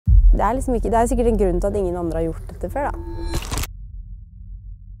Det er liksom ikke, det er sikkert en grunn til at ingen andre har gjort dette før, da.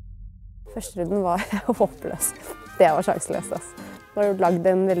 Første runden var håpløst. Det var sjanseløst, altså. Nå har du lagd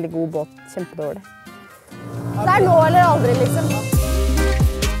en veldig god båt, kjempedårlig. Det er nå eller aldri, liksom.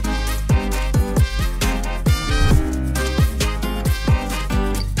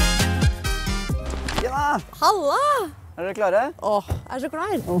 Halla! Er dere klare? Åh, jeg er så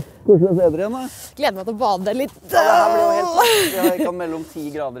klar. Koselig å se dere igjen, da. Gleder meg til å bade litt. Ja, det her blir jo helt sant. Vi kan mellom 10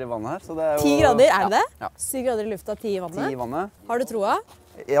 grader i vannet her, så det er jo... 10 grader, er det det? Ja. 7 grader i lufta, 10 i vannet. 10 i vannet. Har du troa?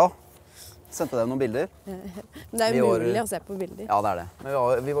 Ja. Sendte deg noen bilder. Men det er jo umulig å se på bilder. Ja, det er det. Men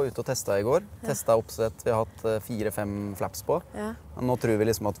vi var ute og testet i går. Testet oppsett. Vi har hatt 4-5 flaps på. Ja. Nå tror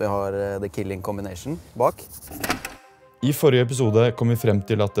vi liksom at vi har the killing combination bak. I forrige episode kom vi frem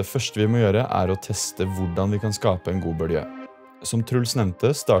til at det første vi må gjøre er å teste hvordan vi kan skape en god bølge. Som Truls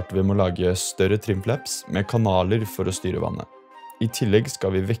nevnte, starter vi med å lage større trimflaps med kanaler for å styre vannet. I tillegg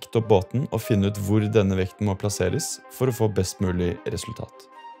skal vi vekte opp båten og finne ut hvor denne vekten må plasseres for å få best mulig resultat.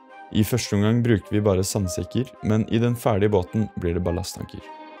 I første omgang bruker vi bare sandsekker, men i den ferdige båten blir det ballastanker.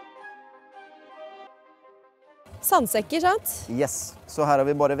 Sandsekker, sant? Yes. Så her har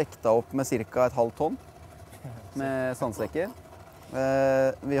vi bare vekta opp med ca. et halvt tonn med sandsekker.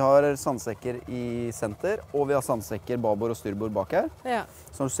 Vi har sandsekker i senter, og vi har sandsekker babord og styrbord bak her. Ja.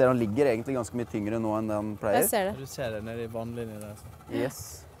 Som du ser, han ligger egentlig ganske mye tyngre nå enn det han pleier. Jeg ser det. Du ser det nede i vannlinjen der. Yes.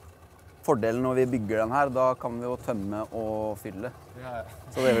 Fordelen når vi bygger den her, da kan vi jo tømme og fylle.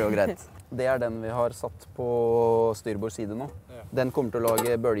 Så det blir jo greit. Det er den vi har satt på styrbord side nå. Den kommer til å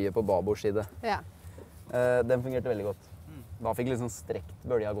lage bølge på babord side. Ja. Den fungerte veldig godt. Da fikk liksom strekt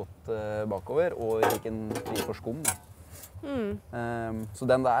bølja godt bakover, og vi fikk en fri for skum. Så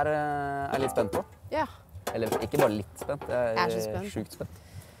den der er litt spent på. Ja. Eller ikke bare litt spent, jeg er så spent. Sjukt spent.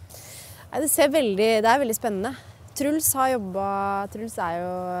 Nei, det er veldig spennende. Truls er jo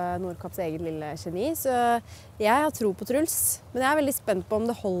Nordkapps eget lille geni, så jeg har tro på Truls. Men jeg er veldig spent på om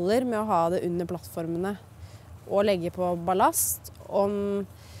det holder med å ha det under plattformene og legge på ballast. Om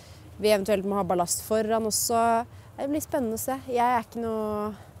vi eventuelt må ha ballast foran også. Det blir spennende å se. Jeg er ikke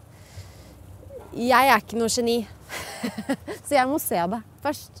noe geni, så jeg må se det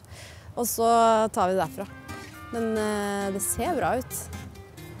først. Og så tar vi det derfra. Men det ser bra ut.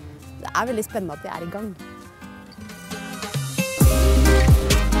 Det er veldig spennende at vi er i gang.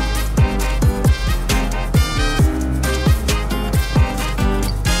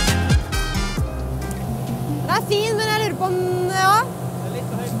 Den er fin, men jeg lurer på om ja. Det er litt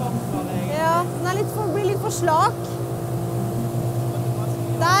for høy fart for deg. Ja, den blir litt for slak.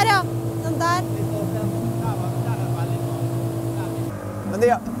 Der, ja. Den der. Men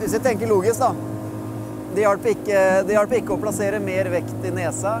hvis jeg tenker logisk da, det hjalp ikke å plassere mer vekt i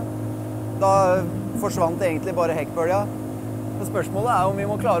nesa. Da forsvant egentlig bare hekkbølja. Men spørsmålet er om vi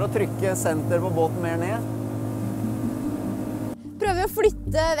må klare å trykke senter på båten mer ned. Prøver vi å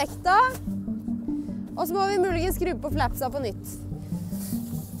flytte vekta, og så må vi muligens skru på flapsa på nytt.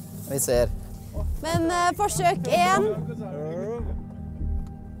 Vi ser. Men forsøk 1.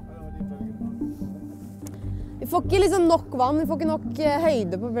 Vi får ikke liksom nok vann, vi får ikke nok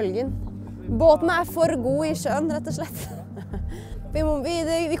høyde på bølgen. Båten er for god i sjøen, rett og slett.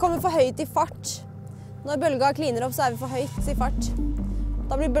 Vi kommer for høyt i fart. Når bølga kliner opp, så er vi for høyt i fart.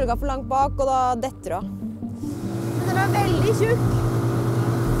 Da blir bølga for langt bak, og da detter du av. Men den er veldig tjukk.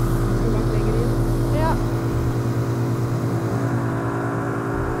 Ja.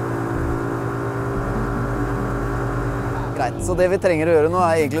 Greit, så det vi trenger å gjøre nå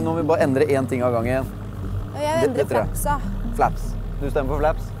er egentlig når vi bare endrer én ting av gangen. Jeg endrer flapsa. Flaps. Du stemmer for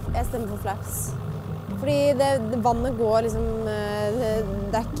flaps? Jeg stemmer for flaps. Fordi vannet går liksom,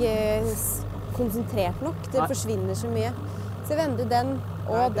 det er ikke konsentrert nok, det forsvinner så mye. Så vi endrer den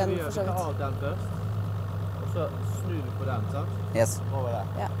og den for så vidt. Vi har den først, og så snur vi på den, sant? Yes. Over der.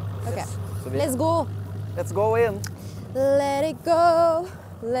 Ja, ok. Yes. Let's go! Let's go in! Let it go,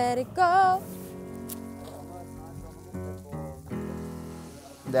 let it go.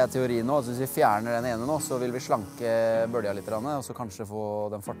 Det er teorien nå, så hvis vi fjerner den ene nå, så vil vi slanke bølja litt, og så kanskje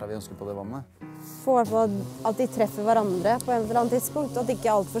få den farta vi ønsker på det vannet. Få i hvert fall at de treffer hverandre på et eller annet tidspunkt, og at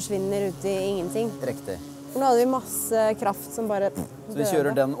ikke alt forsvinner ut i ingenting. Riktig. For nå hadde vi masse kraft som bare Så vi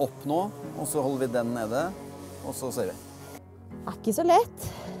kjører den opp nå, og så holder vi den nede, og så ser vi. Det er ikke så lett.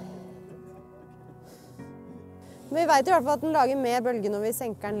 Men vi vet i hvert fall at den lager mer bølge når vi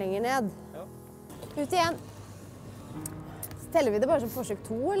senker den lenger ned. Ja. Ut igjen. Teller vi det bare som forsøk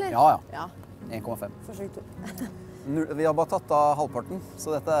 2, eller? Ja. Ja. 1,5. Forsøk 2. Vi har bare tatt av halvparten,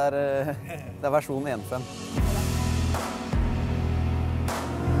 så dette er versjon 1,5.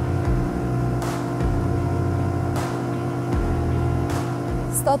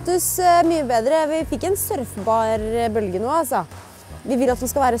 Status mye bedre. Vi fikk en surfbar bølge nå, altså. Vi vil at den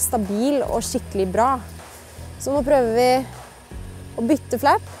skal være stabil og skikkelig bra. Så nå prøver vi å bytte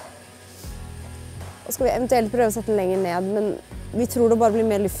flap. Og skal vi eventuelt prøve å sette den lenger ned, men vi tror det bare blir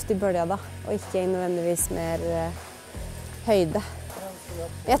mer luft i bølga da, og ikke nødvendigvis mer høyde.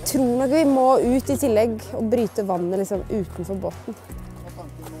 Jeg tror nok vi må ut i tillegg og bryte vannet liksom utenfor båten.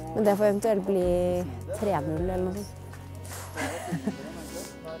 Men det får eventuelt bli 3-0 eller noe sånt.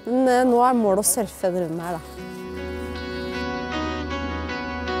 Men nå er målet å surfe den runden her da.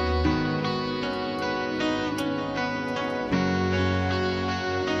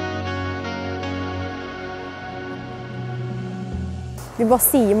 Vi bare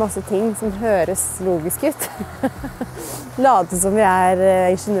sier masse ting som høres logisk ut. Late som vi er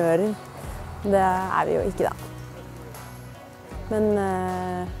ingeniører. Det er vi jo ikke da. Men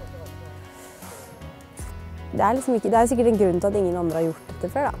det er liksom ikke, det er sikkert en grunn til at ingen andre har gjort dette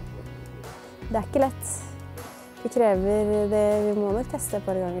før da. Det er ikke lett. Det krever det, vi må nok teste et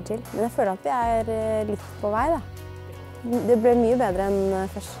par ganger til. Men jeg føler at vi er litt på vei da. Det ble mye bedre enn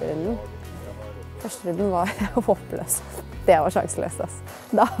første runden. Første runden var håpløst. Det var sjanseløst, altså.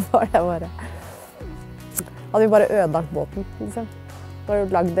 Da var det bare... Hadde vi bare ødelagt båten, liksom. Da hadde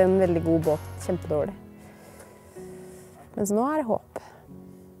vi lagd en veldig god båt, kjempedårlig. Mens nå er det håp.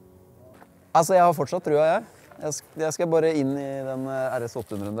 Altså, jeg har fortsatt trua, jeg. Jeg skal bare inn i den RS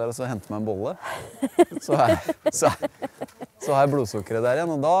 800 der og så hente meg en bolle. Så har jeg blodsukkeret der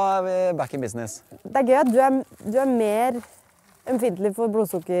igjen, og da er vi back in business. Det er gøy at du er mer ømfintlig for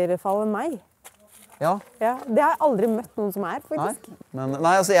blodsukkerfall enn meg. Ja. Ja, det har jeg aldri møtt noen som er, faktisk.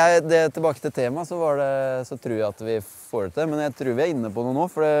 Nei, altså tilbake til temaet, så tror jeg at vi får det til. Men jeg tror vi er inne på noe nå,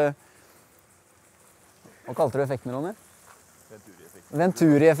 for det... Hva kalte du effekten, Ronny?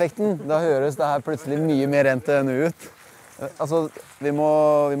 Venturi-effekten. Da høres det her plutselig mye mer NTNU ut. Altså, vi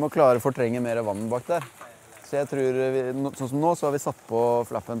må klare å fortrenge mer vann bak der. Så jeg tror, sånn som nå, så har vi satt på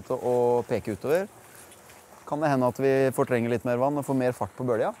flappen til å peke utover. Kan det hende at vi fortrenger litt mer vann og får mer fart på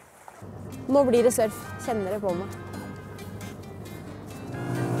bølja? Nå blir det surf. Kjenner det på meg.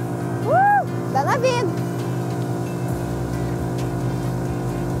 Den er fin!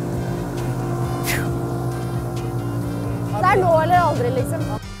 Det er nå eller aldri, liksom.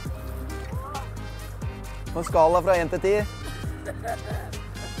 På en skala fra 1 til 10.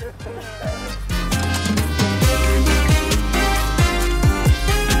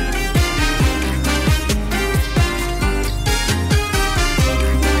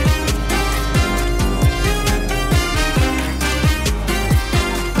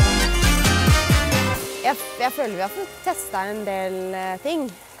 Jeg føler vi har fått testet en del ting.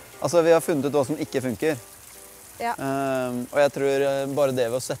 Altså, vi har funnet ut hva som ikke funker. Ja. Og jeg tror bare det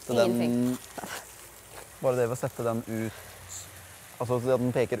ved å sette den... Bare det ved å sette den ut... Altså at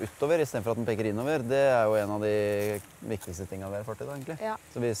den peker utover i stedet for at den peker innover, det er jo en av de viktigste tingene vi har erfart i dag, egentlig. Ja.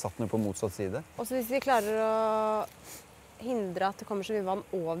 Så vi satt den på motsatt side. Og så hvis vi klarer å hindre at det kommer så mye vann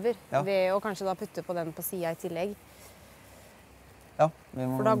over, ved å kanskje da putte på den på siden i tillegg. Ja,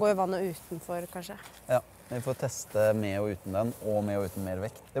 For da går jo vannet utenfor, kanskje. Ja. Vi får teste med og uten den, og med og uten mer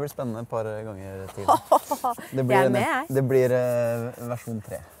vekt. Det blir spennende et par ganger til. Det blir versjon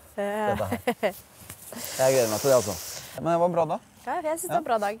 3. Dette her. Jeg gleder meg til det, altså. Men det var en bra dag. Ja, jeg synes det var en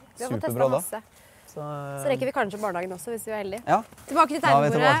bra dag. Vi har fått testet masse. Så rekker vi kanskje barnehagen også, hvis vi er heldige. Ja. Tilbake til tegnebordet. Da er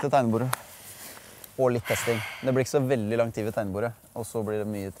vi tilbake til tegnebordet. Og litt testing. Det blir ikke så veldig lang tid ved tegnebordet, og så blir det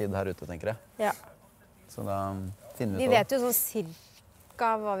mye tid her ute, tenker jeg. Ja. Så da finner vi ut av det. Vi vet jo sånn cirka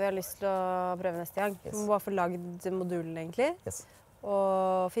hva vi har lyst til å prøve neste gang. Vi må bare få lagd modulen, egentlig. Yes.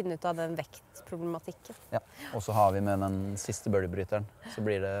 Og finne ut av den vektproblematikken. Ja, og så har vi med den siste bølgebryteren. Så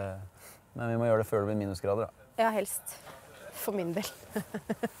blir det... Men vi må gjøre det før det blir minusgrader, da. Ja, helst. For min del.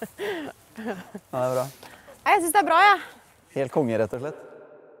 Ja, det er bra. Jeg synes det er bra, ja. Helt konge, rett og slett.